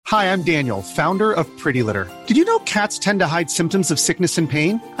Hi, I'm Daniel, founder of Pretty Litter. Did you know cats tend to hide symptoms of sickness and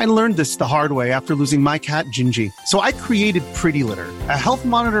pain? I learned this the hard way after losing my cat, Gingy. So I created Pretty Litter, a health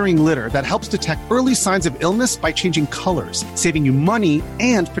monitoring litter that helps detect early signs of illness by changing colors, saving you money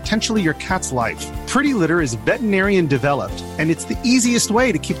and potentially your cat's life. Pretty Litter is veterinarian developed, and it's the easiest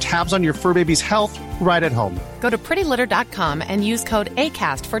way to keep tabs on your fur baby's health right at home. Go to prettylitter.com and use code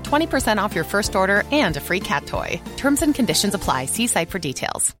ACAST for 20% off your first order and a free cat toy. Terms and conditions apply. See site for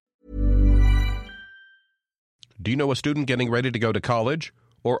details. Do you know a student getting ready to go to college?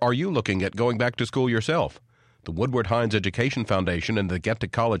 Or are you looking at going back to school yourself? The Woodward Hines Education Foundation and the Get to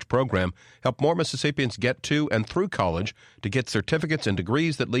College program help more Mississippians get to and through college to get certificates and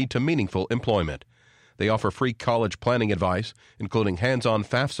degrees that lead to meaningful employment. They offer free college planning advice, including hands-on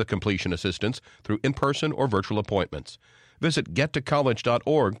FAFSA completion assistance through in-person or virtual appointments. Visit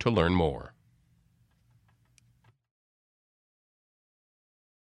gettocollege.org to learn more.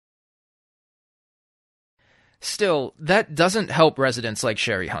 Still, that doesn't help residents like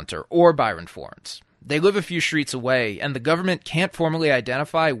Sherry Hunter or Byron Forens. They live a few streets away, and the government can't formally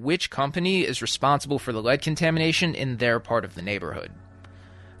identify which company is responsible for the lead contamination in their part of the neighborhood.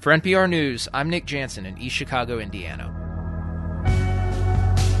 For NPR News, I'm Nick Jansen in East Chicago, Indiana.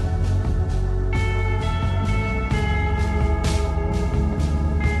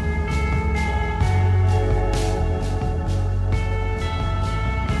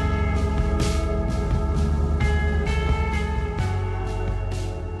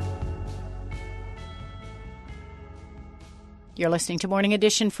 You're listening to Morning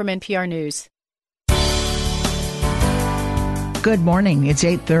Edition from NPR News. Good morning. It's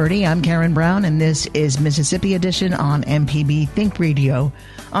 8:30. I'm Karen Brown, and this is Mississippi Edition on MPB Think Radio.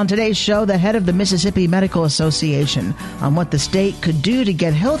 On today's show, the head of the Mississippi Medical Association on what the state could do to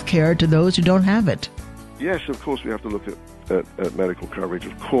get health care to those who don't have it. Yes, of course, we have to look at medical coverage.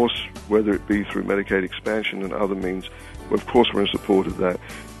 Of course, whether it be through Medicaid expansion and other means, of course, we're in support of that.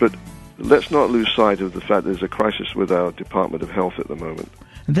 But let's not lose sight of the fact there's a crisis with our Department of Health at the moment.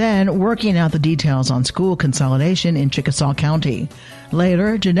 Then, working out the details on school consolidation in Chickasaw County.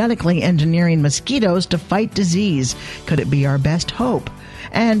 Later, genetically engineering mosquitoes to fight disease. Could it be our best hope?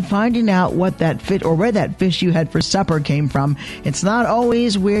 And finding out what that where that fish you had for supper came from. It's not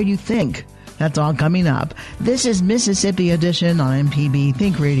always where you think. That's all coming up. This is Mississippi Edition on MPB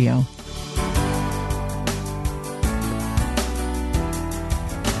Think Radio.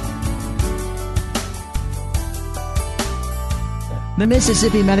 The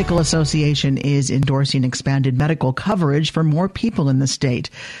Mississippi Medical Association is endorsing expanded medical coverage for more people in the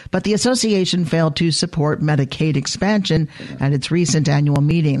state, but the association failed to support Medicaid expansion at its recent annual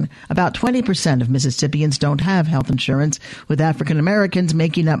meeting. About 20% of Mississippians don't have health insurance, with African Americans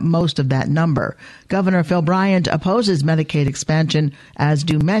making up most of that number. Governor Phil Bryant opposes Medicaid expansion, as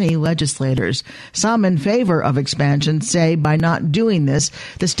do many legislators. Some in favor of expansion say by not doing this,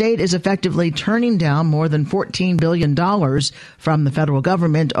 the state is effectively turning down more than $14 billion from the federal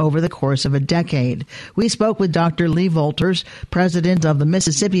government over the course of a decade. We spoke with Dr. Lee Volters, president of the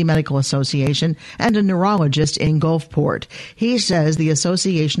Mississippi Medical Association and a neurologist in Gulfport. He says the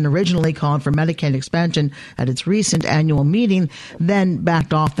association originally called for Medicaid expansion at its recent annual meeting, then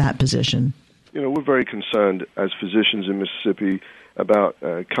backed off that position. You know, we're very concerned as physicians in Mississippi about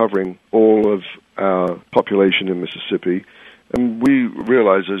covering all of our population in Mississippi. And we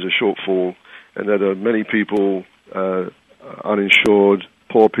realize there's a shortfall and that many people uninsured,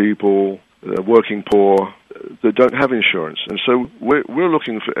 poor people, working poor, that don't have insurance. And so we're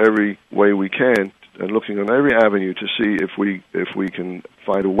looking for every way we can and looking on every avenue to see if we can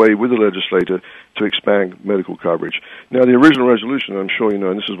find a way with the legislator to expand medical coverage. Now, the original resolution, I'm sure you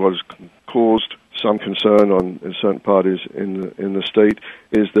know, and this is what has caused some concern in certain parties in the state,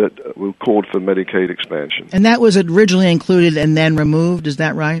 is that we called for Medicaid expansion. And that was originally included and then removed, is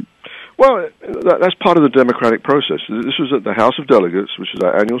that right? Well, that's part of the democratic process. This was at the House of Delegates, which is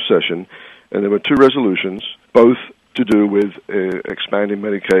our annual session, and there were two resolutions, both to do with expanding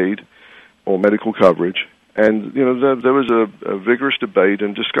Medicaid or medical coverage. And, you know, there was a vigorous debate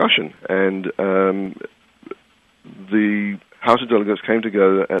and discussion. And the House of Delegates came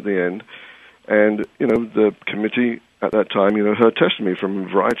together at the end, and, you know, the committee at that time, you know, heard testimony from a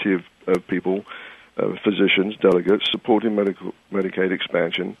variety of people, physicians, delegates, supporting Medicaid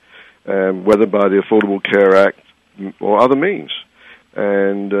expansion, whether by the Affordable Care Act or other means.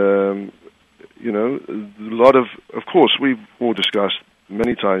 And, you know, a lot of course, we've all discussed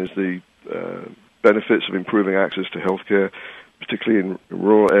many times the benefits of improving access to health care, particularly in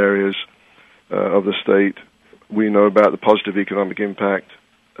rural areas of the state. We know about the positive economic impact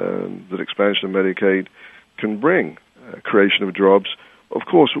that expansion of Medicaid can bring, creation of jobs, of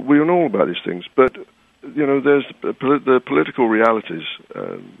course, we know all about these things, but, there's the political realities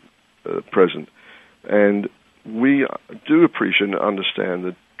present, and we do appreciate and understand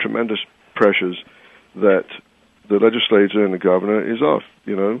the tremendous pressures that the legislature and the governor is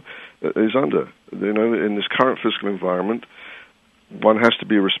under. In this current fiscal environment, one has to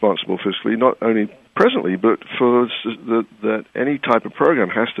be responsible fiscally, not only presently, but for that any type of program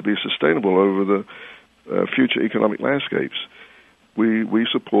has to be sustainable over the future economic landscapes. We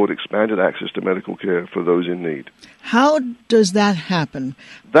support expanded access to medical care for those in need. How does that happen?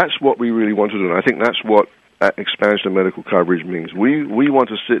 That's what we really want to do, and I think that's what expansion of medical coverage means. We want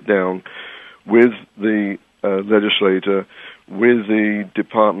to sit down with the legislator, with the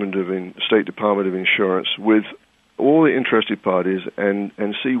State Department of Insurance, with all the interested parties, and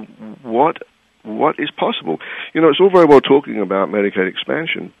see what is possible. It's all very well talking about Medicaid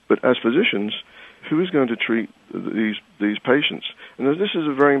expansion, but as physicians, who is going to treat these patients? And this is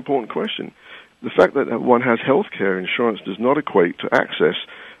a very important question. The fact that one has health care insurance does not equate to access,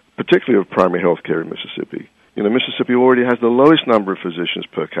 particularly of primary health care in Mississippi. Mississippi already has the lowest number of physicians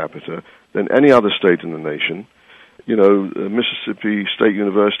per capita than any other state in the nation. Mississippi State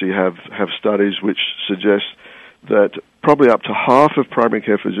University have studies which suggest that probably up to half of primary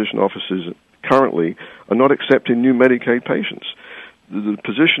care physician offices currently are not accepting new Medicaid patients. The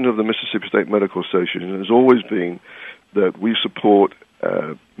position of the Mississippi State Medical Association has always been that we support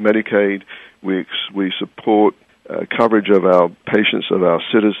Medicaid, we support coverage of our patients, of our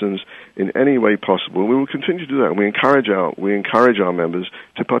citizens, in any way possible. And we will continue to do that. And we encourage our members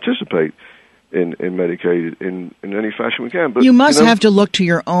to participate in Medicaid in any fashion we can. But you must have to look to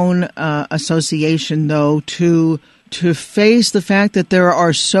your own association, though, to face the fact that there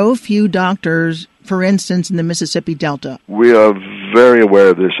are so few doctors, for instance, in the Mississippi Delta. We are very aware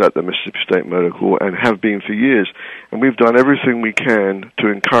of this at the Mississippi State Medical and have been for years. And we've done everything we can to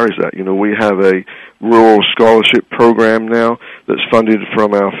encourage that. We have a rural scholarship program now that's funded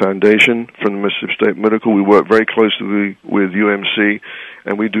from our foundation, from the Mississippi State Medical. We work very closely with UMC,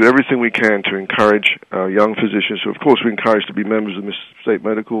 and we do everything we can to encourage our young physicians, who, of course, we encourage to be members of Mississippi State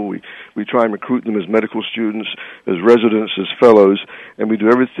Medical. We try and recruit them as medical students, as residents, as fellows, and we do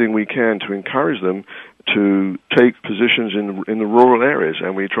everything we can to encourage them to take positions in the rural areas,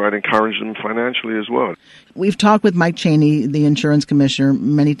 and we try to encourage them financially as well. We've talked with Mike Cheney, the insurance commissioner,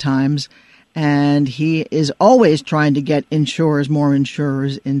 many times, and he is always trying to get more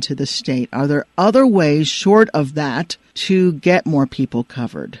insurers into the state. Are there other ways short of that to get more people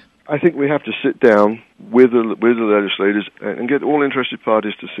covered? I think we have to sit down with the legislators and get all interested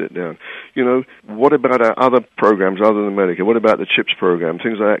parties to sit down. What about our other programs other than Medicare? What about the CHIPS program?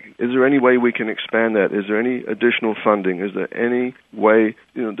 Things like that. Is there any way we can expand that? Is there any additional funding? Is there any way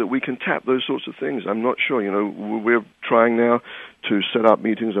that we can tap those sorts of things? I'm not sure. We're trying now to set up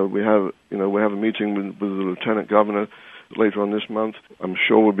meetings. We have a meeting with the Lieutenant Governor later on this month. I'm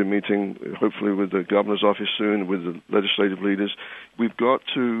sure we'll be meeting, hopefully, with the governor's office soon, with the legislative leaders. We've got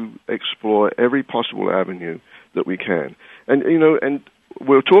to explore every possible avenue that we can. And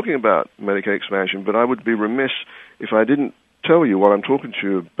we're talking about Medicaid expansion, but I would be remiss if I didn't tell you while I'm talking to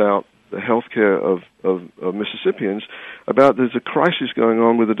you about the health care of Mississippians, about there's a crisis going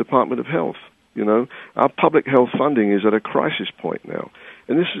on with the Department of Health. Our public health funding is at a crisis point now.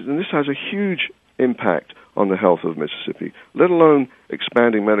 And this has a huge impact on the health of Mississippi, let alone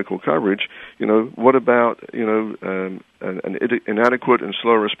expanding medical coverage. What about, an inadequate and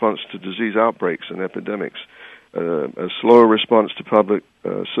slow response to disease outbreaks and epidemics, a slower response to public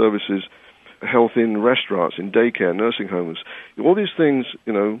services, health in restaurants, in daycare, nursing homes, all these things,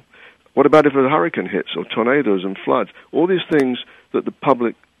 what about if a hurricane hits or tornadoes and floods? All these things that the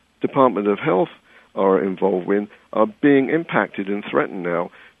public Department of Health are involved with are being impacted and threatened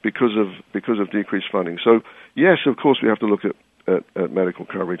now because of decreased funding. So, yes, of course, we have to look at medical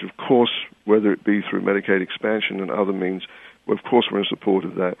coverage. Of course, whether it be through Medicaid expansion and other means, of course, we're in support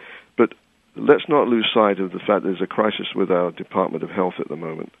of that. But let's not lose sight of the fact there's a crisis with our Department of Health at the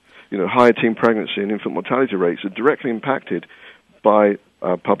moment. Higher teen pregnancy and infant mortality rates are directly impacted by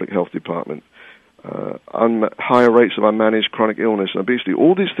our public health department. Higher rates of unmanaged chronic illness and obesity.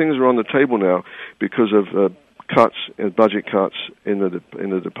 All these things are on the table now because of budget cuts in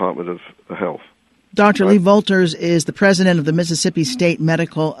the Department of Health. Dr. Lee Wolters is the president of the Mississippi State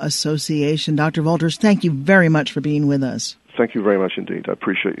Medical Association. Dr. Wolters, thank you very much for being with us. Thank you very much indeed. I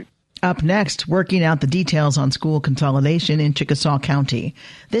appreciate you. Up next, working out the details on school consolidation in Chickasaw County.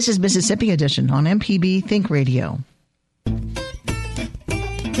 This is Mississippi Edition on MPB Think Radio.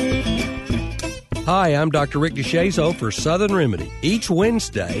 Hi, I'm Dr. Rick DeShazo for Southern Remedy. Each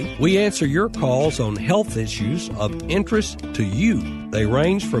Wednesday, we answer your calls on health issues of interest to you. They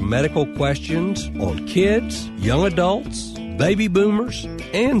range from medical questions on kids, young adults, baby boomers,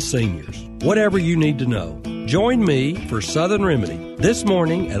 and seniors. Whatever you need to know. Join me for Southern Remedy this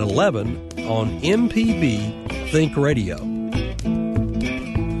morning at 11 on MPB Think Radio.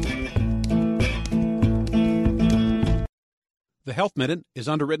 The Health Minute is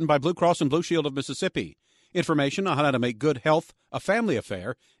underwritten by Blue Cross and Blue Shield of Mississippi. Information on how to make good health a family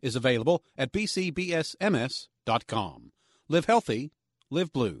affair is available at bcbsms.com. Live healthy,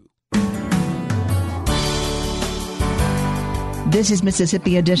 live blue. This is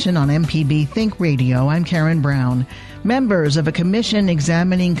Mississippi Edition on MPB Think Radio. I'm Karen Brown. Members of a commission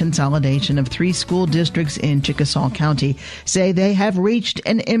examining consolidation of 3 school districts in Chickasaw County say they have reached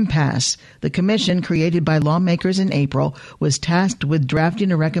an impasse. The commission, created by lawmakers in April, was tasked with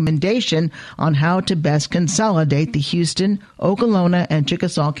drafting a recommendation on how to best consolidate the Houston, Okolona, and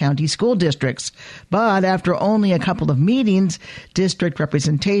Chickasaw County school districts. But after only a couple of meetings, district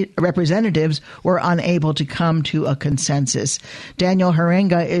representatives were unable to come to a consensus. Daniel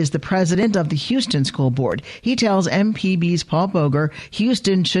Harenga is the president of the Houston School Board. He tells MPB's Paul Boger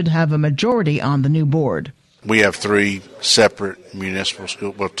Houston should have a majority on the new board. We have 3 separate municipal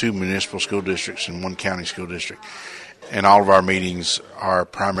school, 2 municipal school districts and 1 county school district. In all of our meetings, our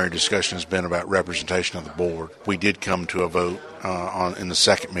primary discussion has been about representation of the board. We did come to a vote in the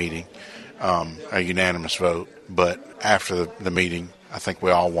second meeting, a unanimous vote, but after the meeting, I think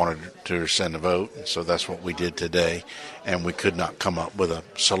we all wanted to rescind the vote, and so that's what we did today, and we could not come up with a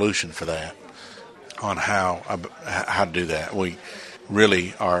solution for that on how to do that. We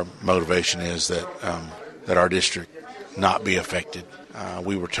really, our motivation is that our district not be affected.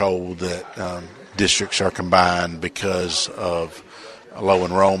 We were told that districts are combined because of low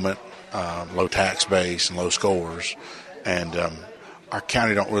enrollment, low tax base, and low scores, and our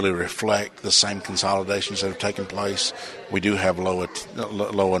county don't really reflect the same consolidations that have taken place. We do have low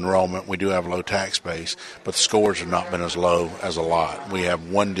enrollment, we do have low tax base, but the scores have not been as low as a lot. We have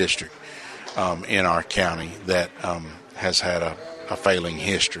 1 district in our county that has had a failing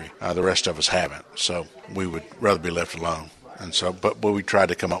history. The rest of us haven't, so we would rather be left alone. And so, but we tried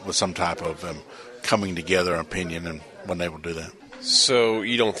to come up with some type of coming together opinion, and wasn't able to do that. So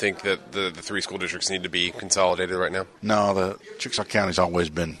you don't think that the 3 school districts need to be consolidated right now? No, the Chickasaw County's always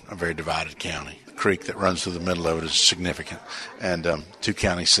been a very divided county. The creek that runs through the middle of it is significant, and 2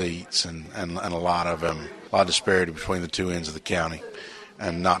 county seats, and a lot of disparity between the 2 ends of the county,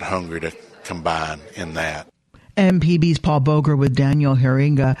 and not hungry to combine in that. MPB's Paul Boger with Daniel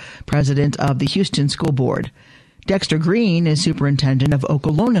Harenga, president of the Houston School Board. Dexter Green is superintendent of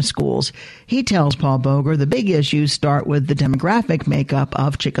Okolona schools. He tells Paul Boger the big issues start with the demographic makeup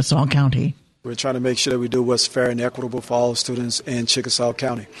of Chickasaw County. We're trying to make sure that we do what's fair and equitable for all students in Chickasaw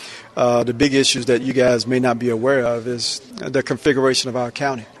County. The big issues that you guys may not be aware of is the configuration of our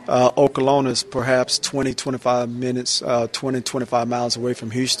county. Okolona is perhaps 25 miles away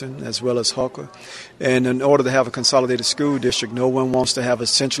from Houston, as well as Hooker. And in order to have a consolidated school district, no one wants to have a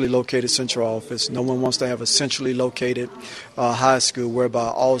centrally located central office. No one wants to have a centrally located high school whereby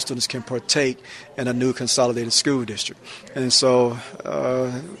all students can partake in a new consolidated school district. And so,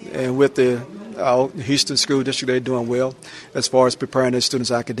 and with the Houston School District, they're doing well as far as preparing their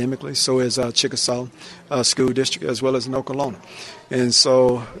students academically. So is Chickasaw School District, as well as in Okolona. And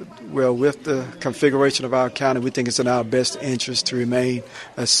so, well, with the configuration of our county, we think it's in our best interest to remain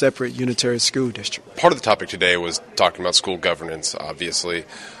a separate unitary school district. Part of the topic today was talking about school governance, obviously.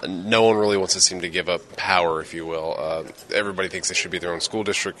 No one really wants to seem to give up power, if you will. Everybody thinks they should be their own school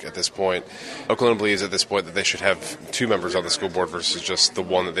district at this point. Okolona believes at this point that they should have 2 members on the school board versus just the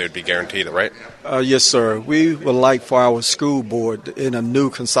 1 that they would be guaranteed, right? Yes, sir. We would like for our school board in a new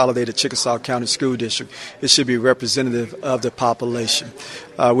consolidated Chickasaw County School District, it should be representative of the population.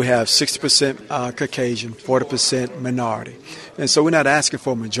 We have 60% Caucasian, 40% minority. And so we're not asking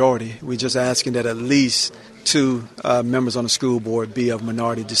for a majority. We're just asking that at least 2 members on the school board be of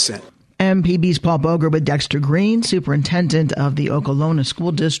minority descent. MPB's Paul Boger with Dexter Green, superintendent of the Okolona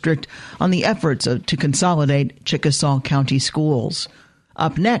School District, on the efforts to consolidate Chickasaw County schools.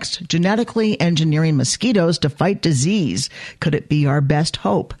 Up next, genetically engineering mosquitoes to fight disease. Could it be our best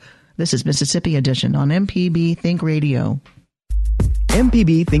hope? This is Mississippi Edition on MPB Think Radio.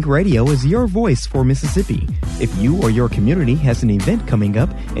 MPB Think Radio is your voice for Mississippi. If you or your community has an event coming up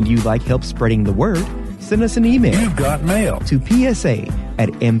and you'd like help spreading the word, send us an email. You've got mail. To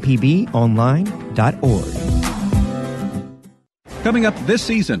psa@mpbonline.org. Coming up this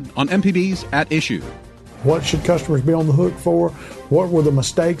season on MPB's At Issue. What should customers be on the hook for? What were the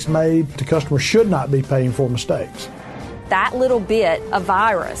mistakes made? The customer should not be paying for mistakes. That little bit of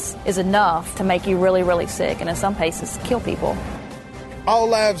virus is enough to make you really, really sick and in some cases kill people. All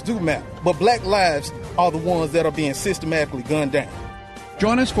lives do matter, but black lives are the ones that are being systematically gunned down.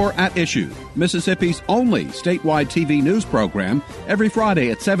 Join us for At Issue, Mississippi's only statewide TV news program, every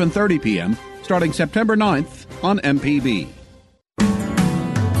Friday at 7:30 p.m., starting September 9th on MPB.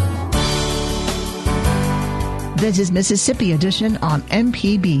 This is Mississippi Edition on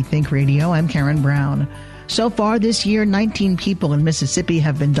MPB Think Radio. I'm Karen Brown. So far this year, 19 people in Mississippi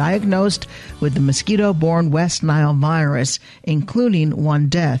have been diagnosed with the mosquito-borne West Nile virus, including one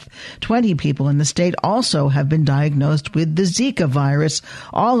death. 20 people in the state also have been diagnosed with the Zika virus,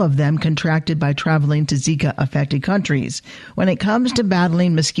 all of them contracted by traveling to Zika-affected countries. When it comes to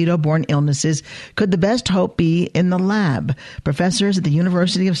battling mosquito-borne illnesses, could the best hope be in the lab? Professors at the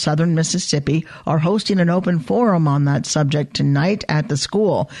University of Southern Mississippi are hosting an open forum on that subject tonight at the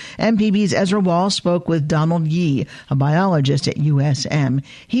school. MPB's Ezra Wall spoke with Donald Yee, a biologist at USM.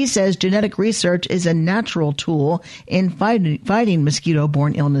 He says genetic research is a natural tool in fighting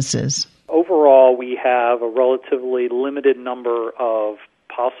mosquito-borne illnesses. Overall, we have a relatively limited number of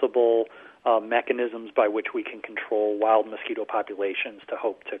possible mechanisms by which we can control wild mosquito populations to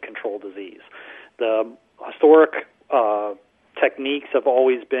hope to control disease. The historic techniques have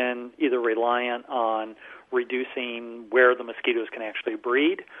always been either reliant on reducing where the mosquitoes can actually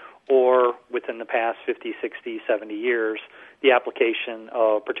breed, or within the past 50, 60, 70 years, the application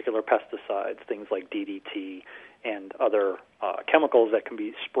of particular pesticides, things like DDT and other chemicals that can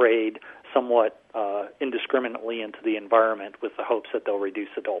be sprayed somewhat indiscriminately into the environment with the hopes that they'll reduce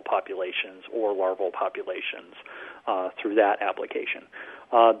adult populations or larval populations through that application.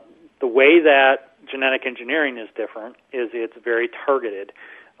 The way that genetic engineering is different is it's very targeted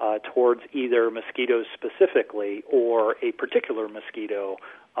towards either mosquitoes specifically or a particular mosquito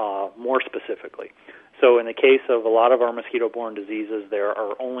more specifically. So in the case of a lot of our mosquito-borne diseases, there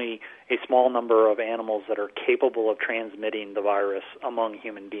are only a small number of animals that are capable of transmitting the virus among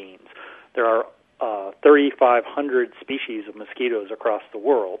human beings. There are 3,500 species of mosquitoes across the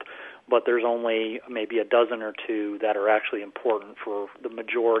world, but there's only maybe a dozen or two that are actually important for the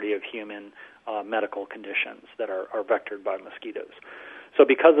majority of human medical conditions that are vectored by mosquitoes. So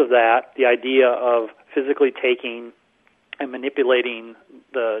because of that, the idea of physically taking and manipulating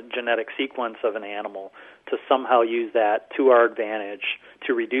the genetic sequence of an animal to somehow use that to our advantage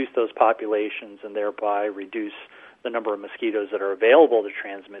to reduce those populations and thereby reduce the number of mosquitoes that are available to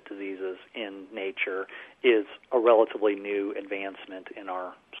transmit diseases in nature is a relatively new advancement in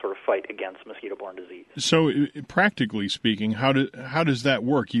our sort of fight against mosquito-borne disease. So, practically speaking, how does that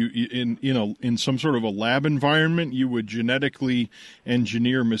work? You in some sort of a lab environment, you would genetically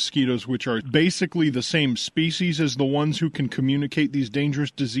engineer mosquitoes, which are basically the same species as the ones who can communicate these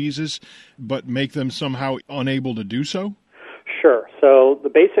dangerous diseases, but make them somehow unable to do so? Sure. So the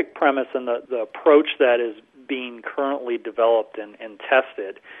basic premise and the approach that is being currently developed and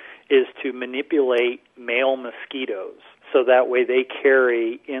tested is to manipulate male mosquitoes so that way they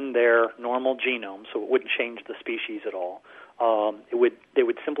carry in their normal genome, so it wouldn't change the species at all. They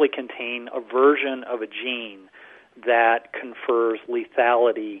would simply contain a version of a gene that confers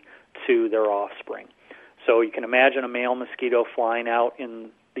lethality to their offspring. So you can imagine a male mosquito flying out in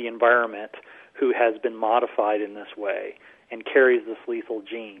the environment who has been modified in this way and carries this lethal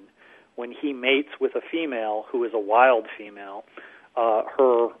gene. When he mates with a female who is a wild female,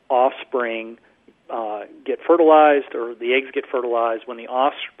 her offspring get fertilized, or the eggs get fertilized when the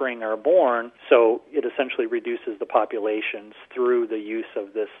offspring are born, so it essentially reduces the populations through the use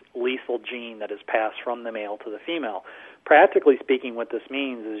of this lethal gene that is passed from the male to the female. Practically speaking, what this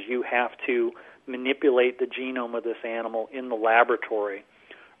means is you have to manipulate the genome of this animal in the laboratory,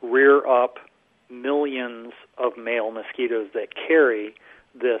 rear up millions of male mosquitoes that carry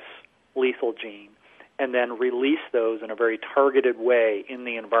this lethal gene, and then release those in a very targeted way in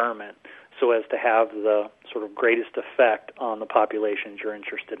the environment so as to have the sort of greatest effect on the populations you're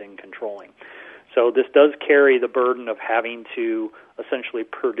interested in controlling. So this does carry the burden of having to essentially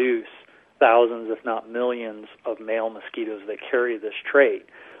produce thousands, if not millions, of male mosquitoes that carry this trait.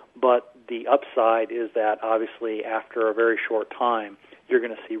 But the upside is that obviously after a very short time, you're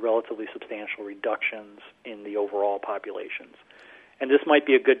going to see relatively substantial reductions in the overall populations. And this might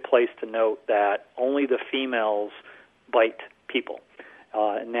be a good place to note that only the females bite people.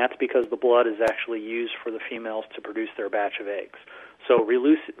 And that's because the blood is actually used for the females to produce their batch of eggs. So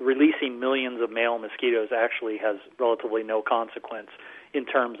releasing millions of male mosquitoes actually has relatively no consequence in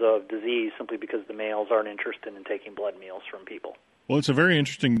terms of disease, simply because the males aren't interested in taking blood meals from people. Well, it's a very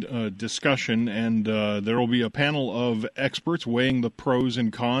interesting discussion, and there will be a panel of experts weighing the pros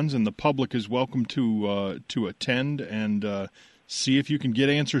and cons, and the public is welcome to attend and see if you can get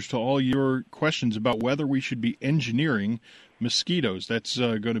answers to all your questions about whether we should be engineering mosquitoes. That's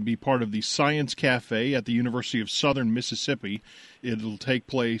going to be part of the Science Cafe at the University of Southern Mississippi. It'll take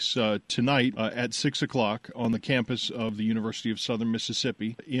place tonight at 6 o'clock on the campus of the University of Southern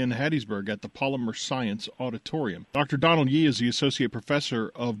Mississippi in Hattiesburg at the Polymer Science Auditorium. Dr. Donald Yee is the Associate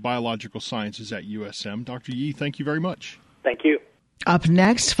Professor of Biological Sciences at USM. Dr. Yee, thank you very much. Thank you. Up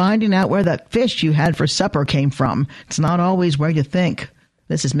next, finding out where that fish you had for supper came from. It's not always where you think.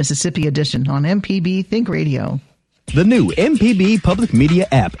 This is Mississippi Edition on MPB Think Radio. The new MPB Public Media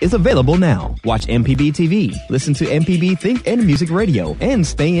app is available now. Watch MPB TV, listen to MPB Think and Music Radio, and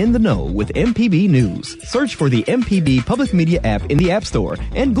stay in the know with MPB News. Search for the MPB Public Media app in the App Store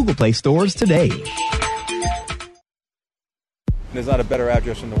and Google Play stores today. There's not a better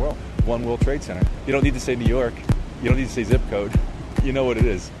address in the world. One World Trade Center. You don't need to say New York. You don't need to say zip code. You know what it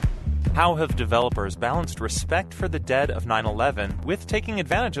is. How have developers balanced respect for the dead of 9/11 with taking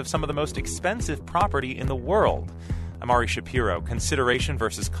advantage of some of the most expensive property in the world? I'm Ari Shapiro. Consideration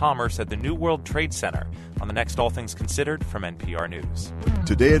versus commerce at the New World Trade Center on the next All Things Considered from NPR News.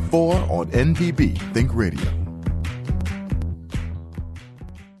 Today at 4 on MPB Think Radio.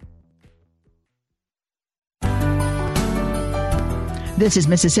 This is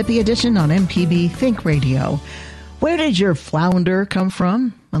Mississippi Edition on MPB Think Radio. Where did your flounder come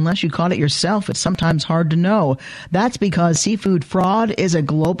from? Unless you caught it yourself, it's sometimes hard to know. That's because seafood fraud is a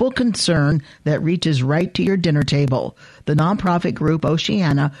global concern that reaches right to your dinner table. The nonprofit group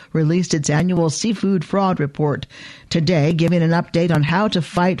Oceana released its annual seafood fraud report today, giving an update on how to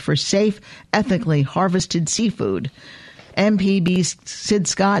fight for safe, ethically harvested seafood. MPB's Sid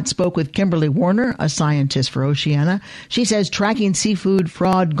Scott spoke with Kimberly Warner, a scientist for Oceana. She says tracking seafood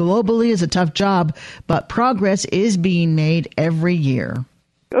fraud globally is a tough job, but progress is being made every year.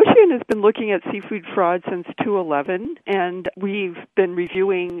 Oceana has been looking at seafood fraud since 2011, and we've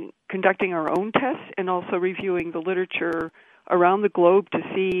been conducting our own tests and also reviewing the literature around the globe to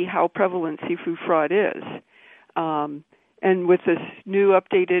see how prevalent seafood fraud is. And with this new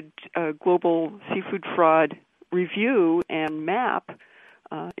updated global seafood fraud review and map,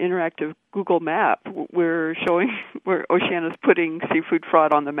 interactive Google map, we're showing where Oceana's putting seafood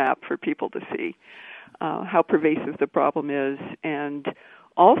fraud on the map for people to see how pervasive the problem is, and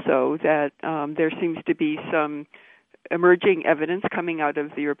also that there seems to be some emerging evidence coming out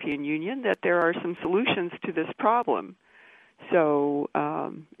of the European Union that there are some solutions to this problem. So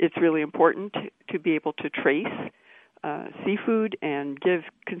it's really important to be able to trace seafood and give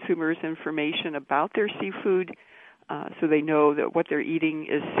consumers information about their seafood so they know that what they're eating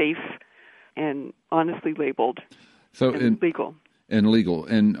is safe and honestly labeled and legal. And legal.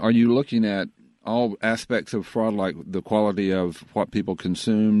 And are you looking at all aspects of fraud, like the quality of what people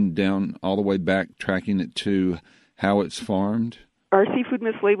consume, down all the way back, tracking it to how it's farmed? Our seafood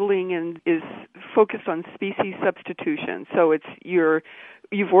mislabeling is focused on species substitution. So it's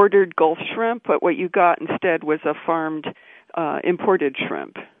you've ordered Gulf shrimp, but what you got instead was a farmed imported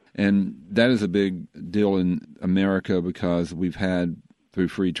shrimp. And that is a big deal in America because we've had, through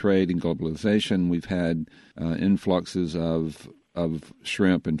free trade and globalization, we've had influxes of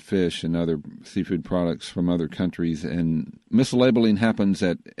shrimp and fish and other seafood products from other countries, and mislabeling happens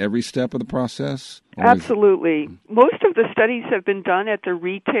at every step of the process? Absolutely. Most of the studies have been done at the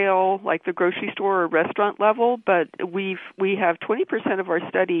retail, like the grocery store or restaurant level, but we have 20% of our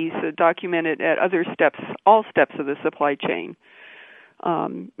studies documented at other steps, all steps of the supply chain.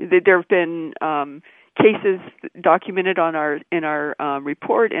 There have been cases documented in our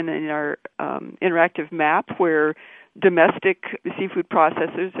report and in our interactive map where domestic seafood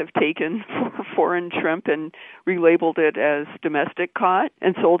processors have taken foreign shrimp and relabeled it as domestic caught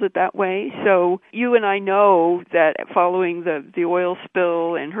and sold it that way. So you and I know that following the oil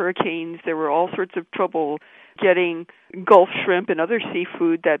spill and hurricanes, there were all sorts of trouble getting Gulf shrimp and other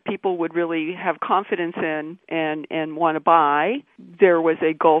seafood that people would really have confidence in and want to buy. There was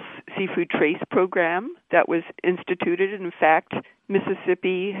a Gulf Seafood Trace program that was instituted. In fact,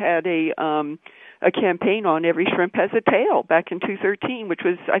 Mississippi had a campaign on Every Shrimp Has a Tail back in 2013, which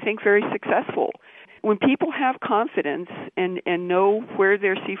was, I think, very successful. When people have confidence and know where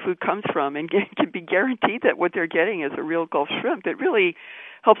their seafood comes from and can be guaranteed that what they're getting is a real Gulf shrimp, it really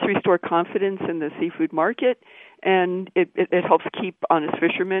helps restore confidence in the seafood market, and it helps keep honest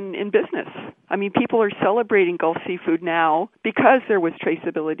fishermen in business. I mean, people are celebrating Gulf seafood now because there was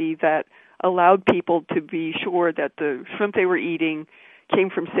traceability that allowed people to be sure that the shrimp they were eating came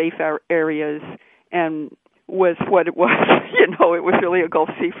from safe areas and was what it was. It was really a Gulf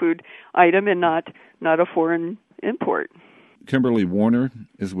seafood item and not a foreign import. Kimberly Warner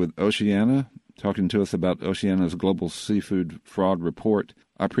is with Oceana, talking to us about Oceana's Global Seafood Fraud Report.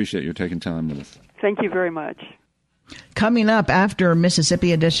 I appreciate your taking time with us. Thank you very much. Coming up after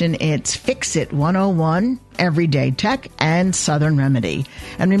Mississippi Edition, it's Fix It 101, Everyday Tech, and Southern Remedy.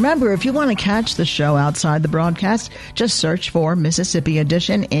 And remember, if you want to catch the show outside the broadcast, just search for Mississippi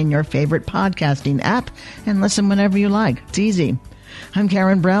Edition in your favorite podcasting app and listen whenever you like. It's easy. I'm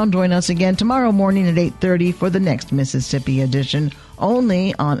Karen Brown. Join us again tomorrow morning at 8:30 for the next Mississippi Edition,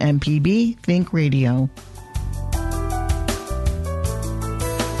 only on MPB Think Radio.